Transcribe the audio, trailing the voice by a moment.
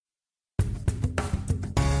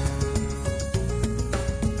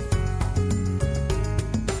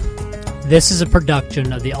This is a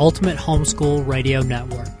production of the Ultimate Homeschool Radio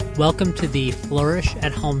Network. Welcome to the Flourish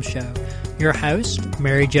at Home Show. Your host,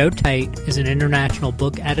 Mary Jo Tate, is an international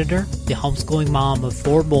book editor, the homeschooling mom of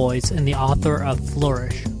 4 boys, and the author of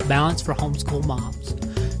Flourish, Balance for Homeschool Moms.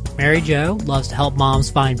 Mary Jo loves to help moms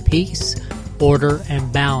find peace, order,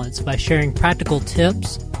 and balance by sharing practical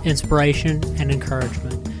tips, inspiration, and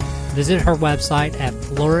encouragement. Visit her website at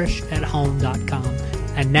flourishathome.com.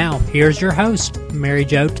 And now, here's your host, Mary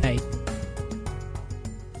Jo Tate.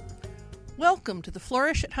 Welcome to the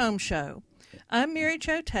Flourish at Home Show. I'm Mary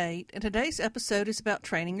Jo Tate, and today's episode is about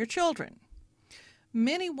training your children.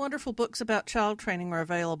 Many wonderful books about child training are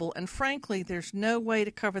available, and frankly, there's no way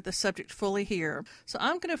to cover the subject fully here. So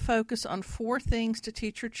I'm going to focus on 4 things to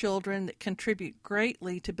teach your children that contribute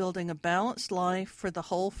greatly to building a balanced life for the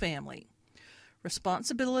whole family.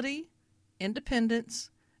 Responsibility, independence,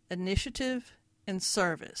 initiative, and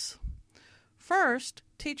service. First,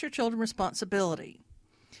 teach your children responsibility.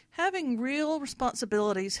 Having real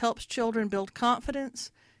responsibilities helps children build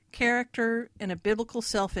confidence, character, and a biblical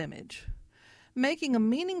self-image. Making a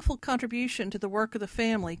meaningful contribution to the work of the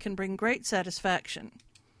family can bring great satisfaction.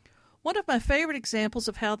 One of my favorite examples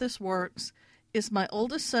of how this works is my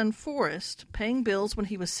oldest son, Forrest, paying bills when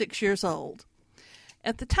he was 6 years old.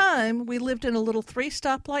 At the time, we lived in a little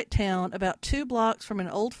 3-stoplight town about 2 blocks from an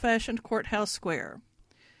old-fashioned courthouse square.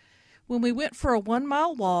 When we went for a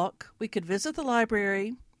 1-mile walk, we could visit the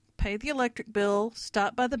library, pay the electric bill,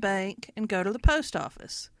 stop by the bank, and go to the post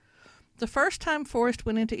office. The first time Forrest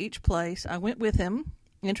went into each place, I went with him,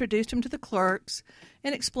 introduced him to the clerks,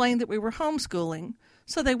 and explained that we were homeschooling,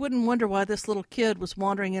 so they wouldn't wonder why this little kid was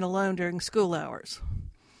wandering in alone during school hours.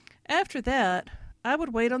 After that, I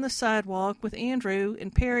would wait on the sidewalk with Andrew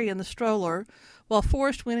and Perry in the stroller while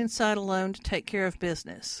Forrest went inside alone to take care of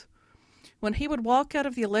business. When he would walk out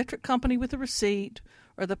of the electric company with a receipt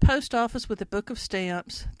or the post office with a book of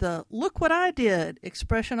stamps, the "look what I did"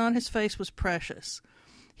 expression on his face was precious.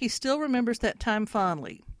 He still remembers that time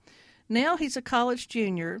fondly. Now he's a college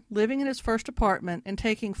junior, living in his first apartment and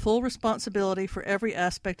taking full responsibility for every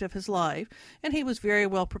aspect of his life, and he was very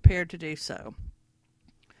well prepared to do so.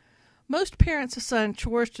 Most parents assign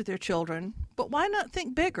chores to their children, but why not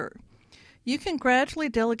think bigger? You can gradually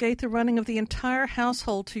delegate the running of the entire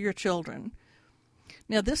household to your children.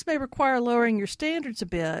 Now, this may require lowering your standards a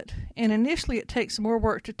bit, and initially it takes more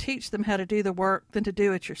work to teach them how to do the work than to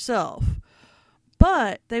do it yourself.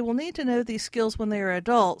 But they will need to know these skills when they are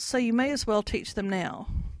adults, so you may as well teach them now.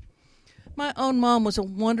 My own mom was a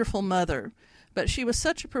wonderful mother, but she was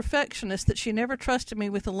such a perfectionist that she never trusted me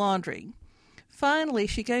with the laundry. Finally,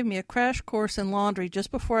 she gave me a crash course in laundry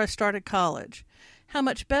just before I started college. How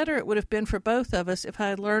much better it would have been for both of us if I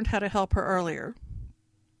had learned how to help her earlier.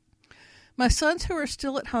 My sons who are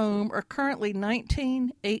still at home are currently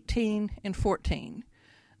 19, 18, and 14.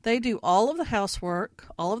 They do all of the housework,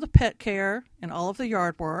 all of the pet care, and all of the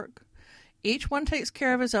yard work. Each one takes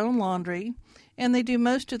care of his own laundry, and they do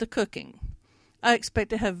most of the cooking. I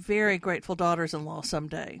expect to have very grateful daughters-in-law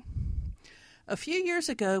someday. A few years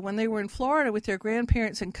ago, when they were in Florida with their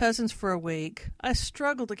grandparents and cousins for a week, I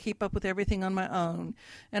struggled to keep up with everything on my own,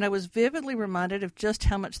 and I was vividly reminded of just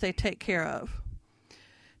how much they take care of.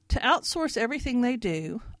 To outsource everything they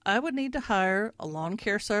do, I would need to hire a lawn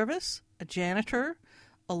care service, a janitor,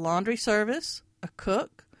 a laundry service, a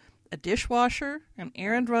cook, a dishwasher, an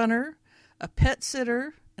errand runner, a pet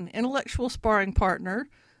sitter, an intellectual sparring partner,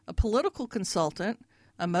 a political consultant,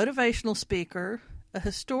 a motivational speaker, a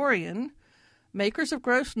historian, makers of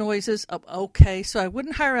gross noises. Okay, so I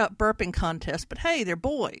wouldn't hire out burping contests, but hey, they're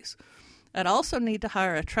boys. I'd also need to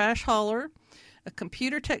hire a trash hauler, a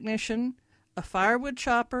computer technician, a firewood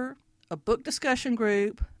chopper, a book discussion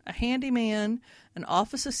group, a handyman, an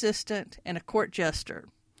office assistant, and a court jester.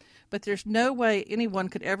 But there's no way anyone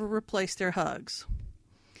could ever replace their hugs.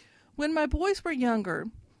 When my boys were younger,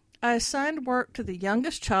 I assigned work to the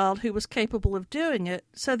youngest child who was capable of doing it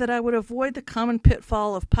so that I would avoid the common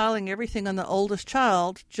pitfall of piling everything on the oldest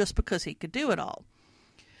child just because he could do it all.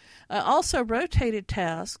 I also rotated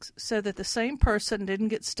tasks so that the same person didn't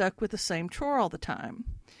get stuck with the same chore all the time.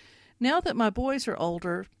 Now that my boys are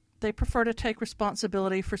older, they prefer to take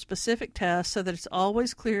responsibility for specific tasks so that it's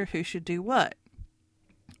always clear who should do what.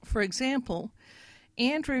 For example,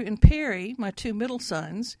 Andrew and Perry, my 2 middle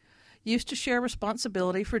sons, used to share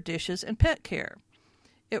responsibility for dishes and pet care.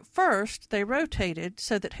 At first, they rotated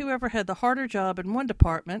so that whoever had the harder job in one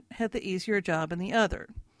department had the easier job in the other.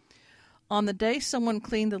 On the day someone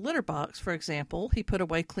cleaned the litter box, for example, he put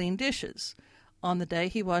away clean dishes. On the day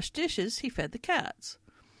he washed dishes, he fed the cats.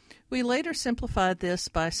 We later simplified this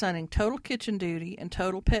by assigning total kitchen duty and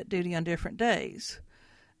total pet duty on different days.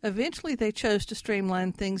 Eventually, they chose to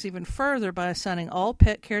streamline things even further by assigning all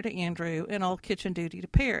pet care to Andrew and all kitchen duty to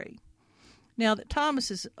Perry. Now that Thomas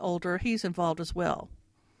is older, he's involved as well.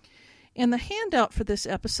 In the handout for this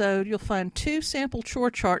episode, you'll find 2 sample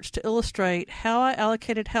chore charts to illustrate how I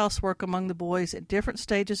allocated housework among the boys at different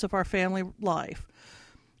stages of our family life.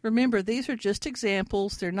 Remember, these are just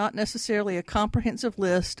examples. They're not necessarily a comprehensive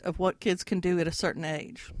list of what kids can do at a certain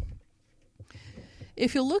age.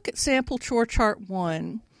 If you look at sample chore chart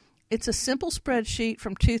 1, it's a simple spreadsheet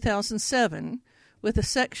from 2007 with a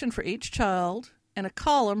section for each child and a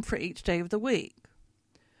column for each day of the week.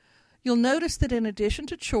 You'll notice that in addition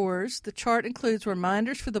to chores, the chart includes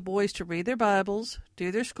reminders for the boys to read their Bibles,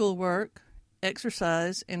 do their schoolwork,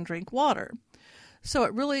 exercise, and drink water. So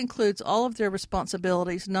it really includes all of their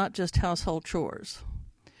responsibilities, not just household chores.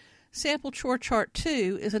 Sample chore chart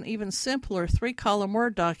 2 is an even simpler 3-column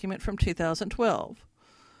Word document from 2012.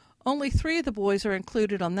 Only 3 of the boys are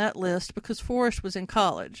included on that list because Forrest was in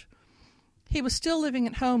college. He was still living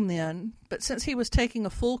at home then, but since he was taking a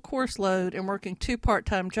full course load and working 2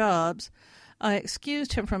 part-time jobs, I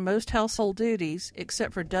excused him from most household duties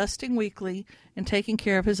except for dusting weekly and taking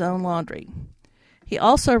care of his own laundry. He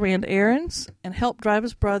also ran errands and helped drive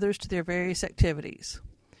his brothers to their various activities.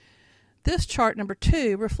 This chart number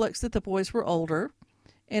 2 reflects that the boys were older,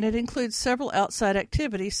 and it includes several outside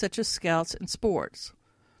activities such as scouts and sports.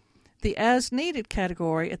 The as-needed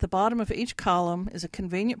category at the bottom of each column is a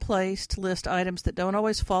convenient place to list items that don't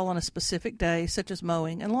always fall on a specific day, such as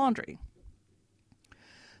mowing and laundry.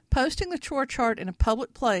 Posting the chore chart in a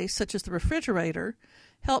public place, such as the refrigerator,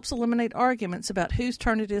 helps eliminate arguments about whose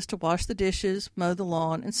turn it is to wash the dishes, mow the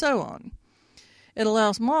lawn, and so on. It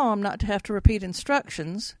allows Mom not to have to repeat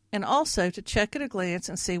instructions, and also to check at a glance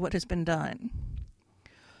and see what has been done.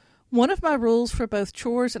 One of my rules for both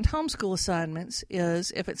chores and homeschool assignments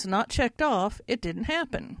is if it's not checked off, it didn't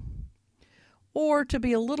happen. Or, to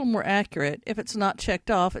be a little more accurate, if it's not checked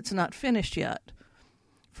off, it's not finished yet.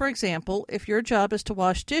 For example, if your job is to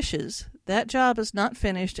wash dishes, that job is not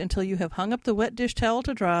finished until you have hung up the wet dish towel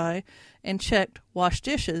to dry and checked wash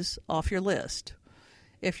dishes off your list.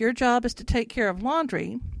 If your job is to take care of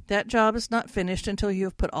laundry, that job is not finished until you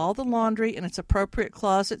have put all the laundry in its appropriate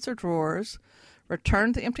closets or drawers,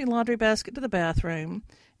 returned the empty laundry basket to the bathroom,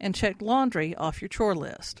 and checked laundry off your chore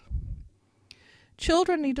list.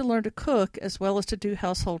 Children need to learn to cook as well as to do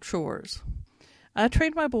household chores. I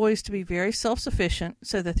train my boys to be very self-sufficient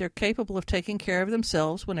so that they're capable of taking care of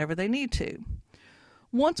themselves whenever they need to.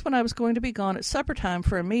 Once when I was going to be gone at supper time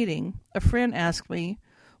for a meeting, a friend asked me,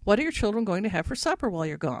 "What are your children going to have for supper while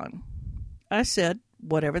you're gone?" I said,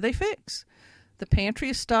 "Whatever they fix. The pantry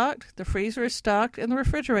is stocked, the freezer is stocked, and the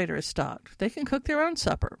refrigerator is stocked. They can cook their own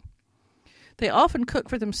supper." They often cook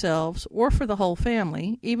for themselves or for the whole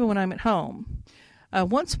family, even when I'm at home. I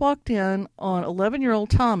once walked in on 11-year-old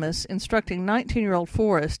Thomas instructing 19-year-old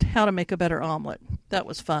Forrest how to make a better omelet. That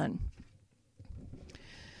was fun.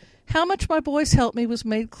 How much my boys helped me was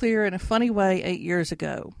made clear in a funny way 8 years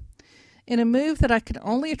ago. In a move that I could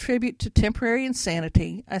only attribute to temporary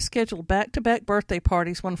insanity, I scheduled back-to-back birthday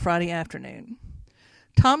parties one Friday afternoon.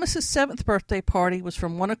 Thomas's 7th birthday party was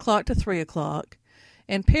from 1 o'clock to 3 o'clock,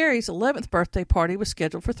 and Perry's 11th birthday party was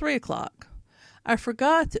scheduled for 3 o'clock. I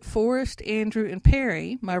forgot that Forrest, Andrew, and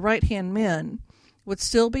Perry, my right-hand men, would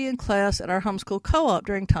still be in class at our homeschool co-op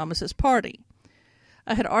during Thomas's party.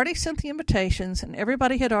 I had already sent the invitations, and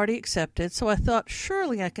everybody had already accepted, so I thought,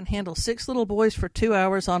 surely I can handle 6 little boys for 2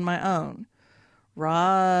 hours on my own.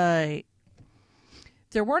 Right.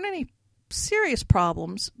 There weren't any serious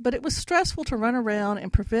problems, but it was stressful to run around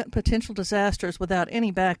and prevent potential disasters without any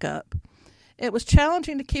backup. It was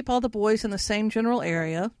challenging to keep all the boys in the same general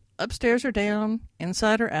area, upstairs or down,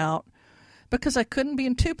 inside or out, because I couldn't be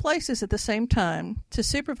in 2 places at the same time to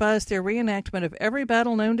supervise their reenactment of every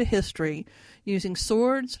battle known to history using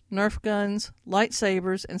swords, Nerf guns,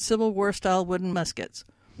 lightsabers, and Civil War-style wooden muskets.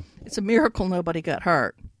 It's a miracle nobody got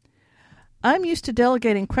hurt. I'm used to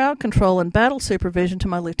delegating crowd control and battle supervision to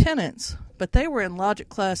my lieutenants, but they were in logic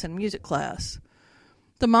class and music class.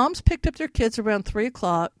 The moms picked up their kids around 3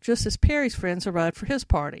 o'clock, just as Perry's friends arrived for his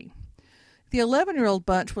party. The 11-year-old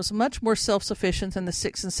bunch was much more self-sufficient than the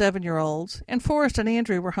 6- and 7-year-olds, and Forrest and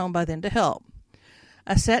Andrew were home by then to help.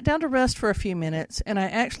 I sat down to rest for a few minutes, and I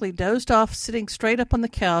actually dozed off sitting straight up on the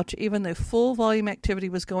couch even though full-volume activity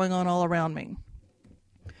was going on all around me.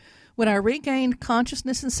 When I regained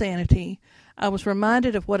consciousness and sanity, I was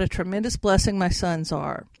reminded of what a tremendous blessing my sons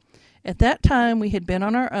are. At that time, we had been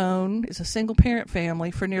on our own as a single-parent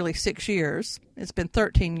family for nearly 6 years. It's been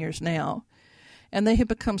 13 years now. And they had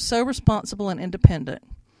become so responsible and independent.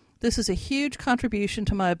 This is a huge contribution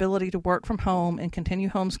to my ability to work from home and continue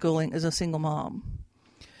homeschooling as a single mom.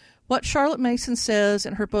 What Charlotte Mason says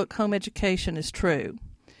in her book Home Education is true.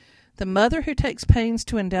 The mother who takes pains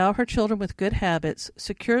to endow her children with good habits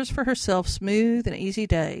secures for herself smooth and easy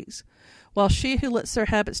days, while she who lets their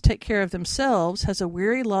habits take care of themselves has a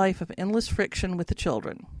weary life of endless friction with the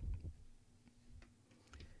children.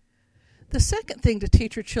 The second thing to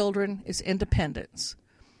teach your children is independence.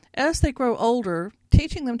 As they grow older,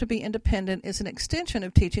 teaching them to be independent is an extension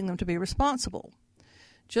of teaching them to be responsible.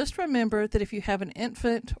 Just remember that if you have an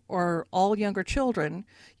infant or all younger children,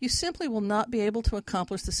 you simply will not be able to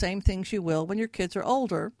accomplish the same things you will when your kids are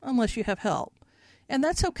older unless you have help. And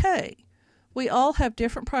that's okay. We all have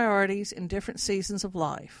different priorities in different seasons of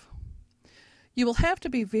life. You will have to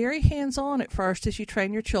be very hands-on at first as you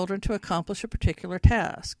train your children to accomplish a particular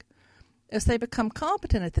task. As they become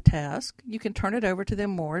competent at the task, you can turn it over to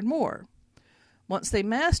them more and more. Once they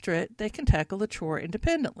master it, they can tackle the chore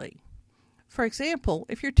independently. For example,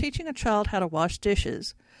 if you're teaching a child how to wash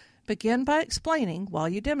dishes, begin by explaining while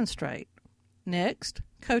you demonstrate. Next,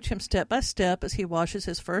 coach him step by step as he washes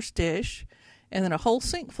his first dish, and then a whole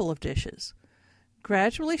sink full of dishes.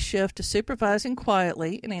 Gradually shift to supervising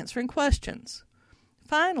quietly and answering questions.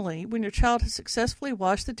 Finally, when your child has successfully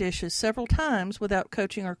washed the dishes several times without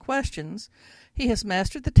coaching or questions, he has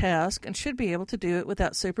mastered the task and should be able to do it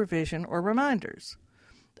without supervision or reminders.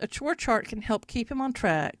 A chore chart can help keep him on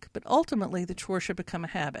track, but ultimately the chore should become a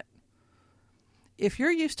habit. If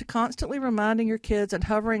you're used to constantly reminding your kids and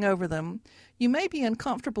hovering over them, you may be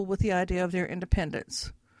uncomfortable with the idea of their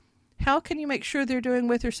independence. How can you make sure they're doing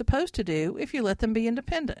what they're supposed to do if you let them be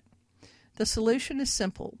independent? The solution is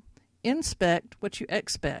simple. Inspect what you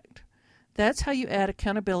expect. That's how you add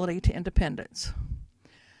accountability to independence.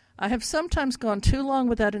 I have sometimes gone too long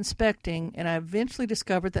without inspecting, and I eventually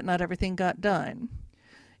discovered that not everything got done.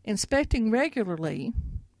 Inspecting regularly,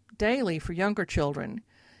 daily for younger children,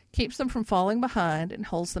 keeps them from falling behind and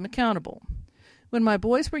holds them accountable. When my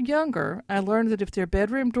boys were younger, I learned that if their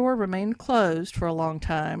bedroom door remained closed for a long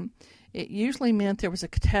time, it usually meant there was a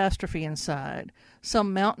catastrophe inside,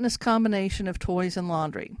 some mountainous combination of toys and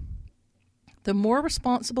laundry. The more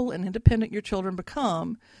responsible and independent your children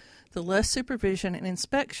become, the less supervision and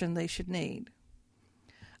inspection they should need.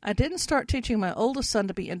 I didn't start teaching my oldest son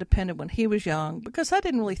to be independent when he was young because I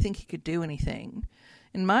didn't really think he could do anything.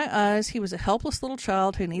 In my eyes, he was a helpless little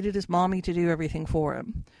child who needed his mommy to do everything for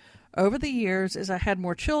him. Over the years, as I had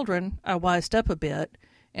more children, I wised up a bit,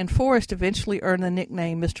 and Forrest eventually earned the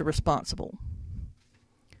nickname Mr. Responsible.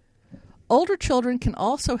 Older children can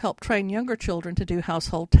also help train younger children to do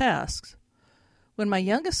household tasks. When my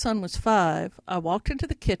youngest son was 5, I walked into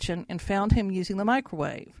the kitchen and found him using the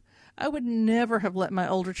microwave. I would never have let my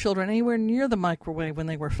older children anywhere near the microwave when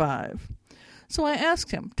they were 5. So I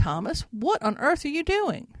asked him, "Thomas, what on earth are you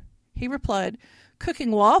doing?" He replied,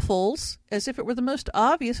 "Cooking waffles," as if it were the most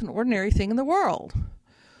obvious and ordinary thing in the world.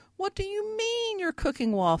 "What do you mean you're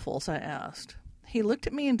cooking waffles?" I asked. He looked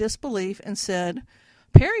at me in disbelief and said,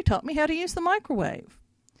 "Perry taught me how to use the microwave."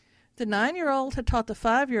 The 9-year-old had taught the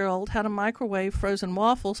 5-year-old how to microwave frozen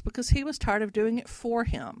waffles because he was tired of doing it for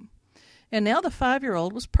him. And now the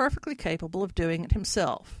 5-year-old was perfectly capable of doing it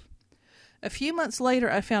himself. A few months later,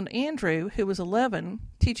 I found Andrew, who was 11,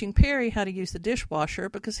 teaching Perry how to use the dishwasher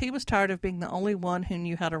because he was tired of being the only one who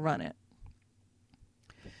knew how to run it.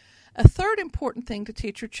 A third important thing to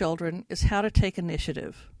teach your children is how to take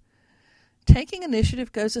initiative. Taking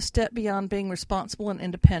initiative goes a step beyond being responsible and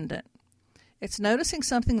independent. It's noticing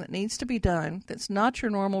something that needs to be done that's not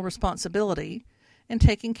your normal responsibility and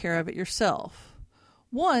taking care of it yourself.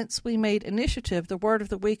 Once we made initiative the word of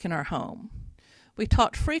the week in our home. We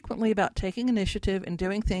talked frequently about taking initiative and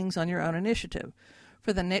doing things on your own initiative.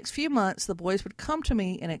 For the next few months, the boys would come to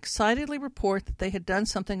me and excitedly report that they had done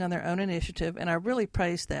something on their own initiative, and I really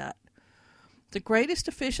praised that. The greatest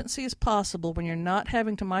efficiency is possible when you're not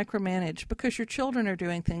having to micromanage because your children are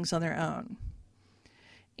doing things on their own.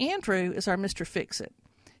 Andrew is our Mr. Fix-It.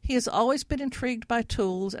 He has always been intrigued by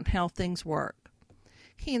tools and how things work.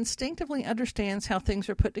 He instinctively understands how things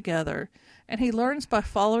are put together, and he learns by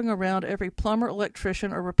following around every plumber,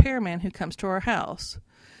 electrician, or repairman who comes to our house.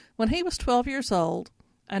 When he was 12 years old,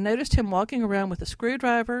 I noticed him walking around with a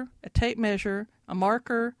screwdriver, a tape measure, a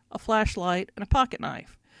marker, a flashlight, and a pocket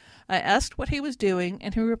knife. I asked what he was doing,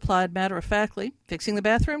 and he replied matter-of-factly, "Fixing the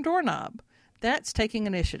bathroom doorknob." That's taking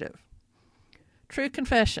initiative. True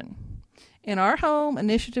confession. In our home,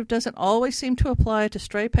 initiative doesn't always seem to apply to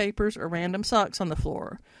stray papers or random socks on the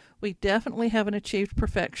floor. We definitely haven't achieved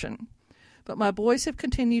perfection. But my boys have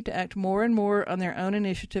continued to act more and more on their own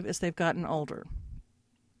initiative as they've gotten older.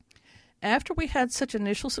 After we had such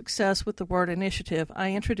initial success with the word initiative,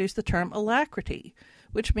 I introduced the term alacrity,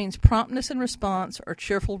 which means promptness in response or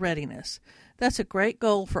cheerful readiness. That's a great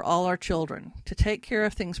goal for all our children, to take care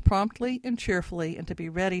of things promptly and cheerfully and to be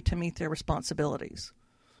ready to meet their responsibilities.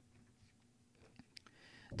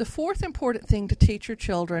 The fourth important thing to teach your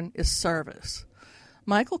children is service.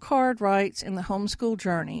 Michael Card writes in The Homeschool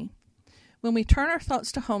Journey, "When we turn our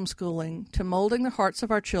thoughts to homeschooling, to molding the hearts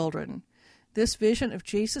of our children, this vision of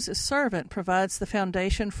Jesus as servant provides the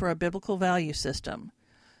foundation for a biblical value system.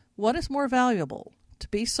 What is more valuable, to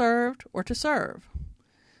be served or to serve?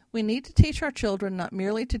 We need to teach our children not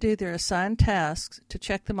merely to do their assigned tasks, to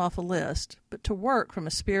check them off a list, but to work from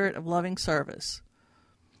a spirit of loving service."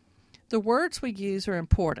 The words we use are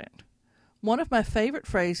important. One of my favorite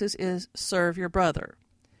phrases is, "serve your brother."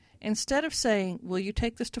 Instead of saying, "Will you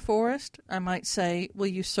take this to Forrest?" I might say, "Will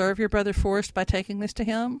you serve your brother Forrest by taking this to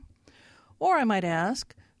him?" Or I might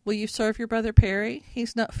ask, "Will you serve your brother Perry?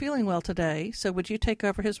 He's not feeling well today, so would you take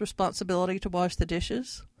over his responsibility to wash the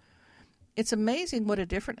dishes?" It's amazing what a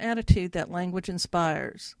different attitude that language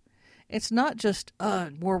inspires. It's not just,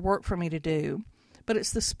 more work for me to do, but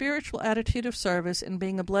it's the spiritual attitude of service and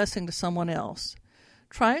being a blessing to someone else.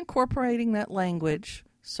 Try incorporating that language,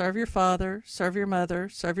 serve your father, serve your mother,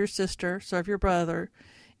 serve your sister, serve your brother,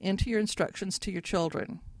 into your instructions to your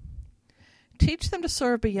children. Teach them to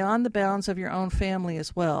serve beyond the bounds of your own family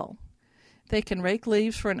as well. They can rake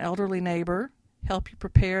leaves for an elderly neighbor, help you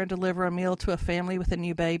prepare and deliver a meal to a family with a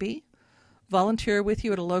new baby, volunteer with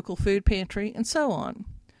you at a local food pantry, and so on.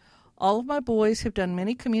 All of my boys have done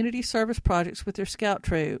many community service projects with their scout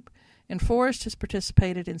troop, and Forrest has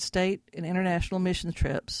participated in state and international mission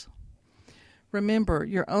trips. Remember,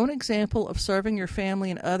 your own example of serving your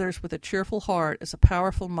family and others with a cheerful heart is a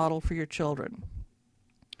powerful model for your children.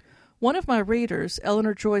 One of my readers,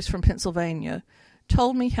 Eleanor Joyce from Pennsylvania,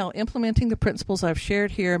 told me how implementing the principles I've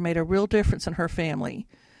shared here made a real difference in her family.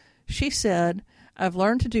 She said, "I've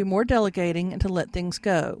learned to do more delegating and to let things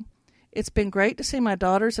go. It's been great to see my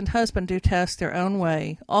daughters and husband do tasks their own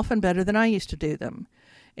way, often better than I used to do them.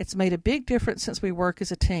 It's made a big difference since we work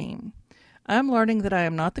as a team. I'm learning that I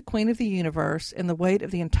am not the queen of the universe, and the weight of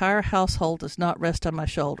the entire household does not rest on my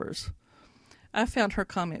shoulders." I found her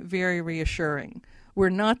comment very reassuring. We're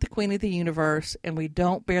not the queen of the universe, and we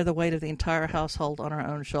don't bear the weight of the entire household on our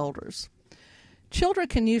own shoulders. Children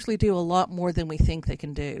can usually do a lot more than we think they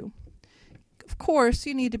can do. Of course,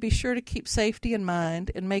 you need to be sure to keep safety in mind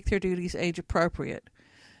and make their duties age appropriate.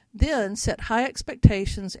 Then set high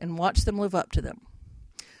expectations and watch them live up to them.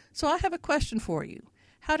 So I have a question for you.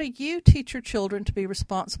 How do you teach your children to be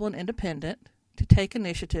responsible and independent, to take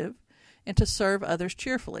initiative, and to serve others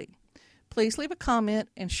cheerfully? Please leave a comment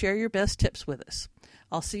and share your best tips with us.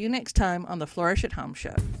 I'll see you next time on the Flourish at Home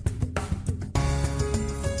Show.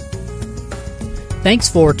 Thanks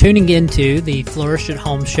for tuning in to the Flourish at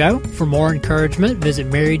Home Show. For more encouragement, visit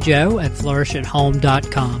Mary Jo at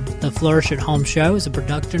flourishathome.com. The Flourish at Home Show is a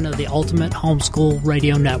production of the Ultimate Homeschool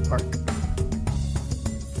Radio Network.